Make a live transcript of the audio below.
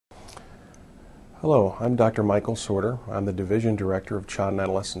Hello, I'm Dr. Michael Sorter. I'm the Division Director of Child and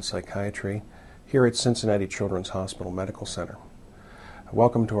Adolescent Psychiatry here at Cincinnati Children's Hospital Medical Center.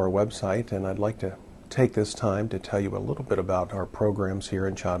 Welcome to our website, and I'd like to take this time to tell you a little bit about our programs here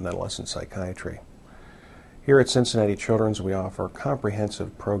in Child and Adolescent Psychiatry. Here at Cincinnati Children's, we offer a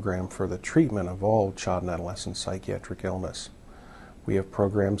comprehensive program for the treatment of all child and adolescent psychiatric illness. We have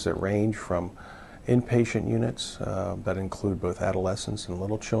programs that range from inpatient units that include both adolescents and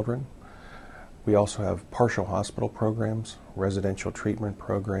little children. We also have partial hospital programs, residential treatment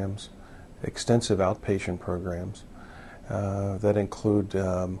programs, extensive outpatient programs that include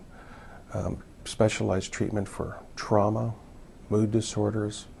specialized treatment for trauma, mood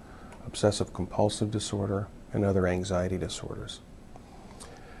disorders, obsessive-compulsive disorder, and other anxiety disorders.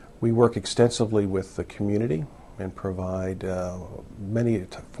 We work extensively with the community and provide many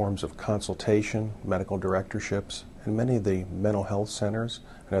forms of consultation, medical directorships, and many of the mental health centers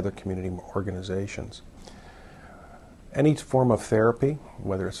and other community organizations. Any form of therapy,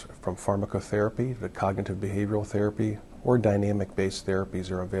 whether it's from pharmacotherapy to cognitive behavioral therapy or dynamic-based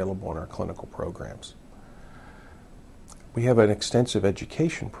therapies, are available in our clinical programs. We have an extensive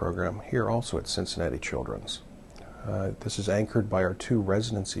education program here also at Cincinnati Children's. This is anchored by our two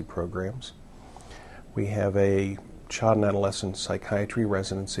residency programs. We have a child and adolescent psychiatry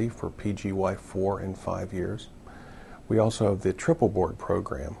residency for PGY 4 and 5 years. We also have the triple board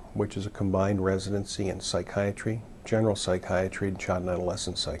program, which is a combined residency in psychiatry, general psychiatry, and child and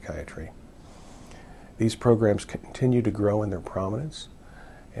adolescent psychiatry. These programs continue to grow in their prominence,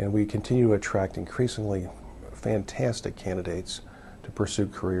 and we continue to attract increasingly fantastic candidates to pursue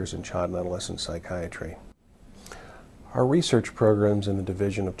careers in child and adolescent psychiatry. Our research programs in the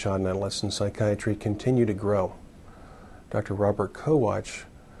Division of Child and Adolescent Psychiatry continue to grow. Dr. Robert Kowach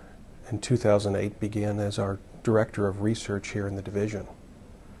in 2008 began as our Director of Research here in the Division.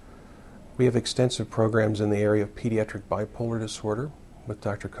 We have extensive programs in the area of pediatric bipolar disorder, with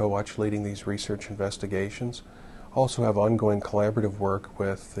Dr. Kowach leading these research investigations. Also have ongoing collaborative work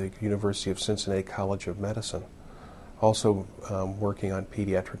with the University of Cincinnati College of Medicine. Also working on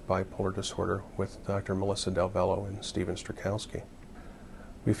pediatric bipolar disorder with Dr. Melissa Delvello and Stephen Strakowski.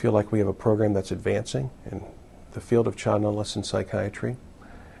 We feel like we have a program that's advancing in the field of child and adolescent psychiatry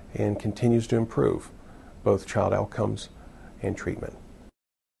and continues to improve both child outcomes and treatment.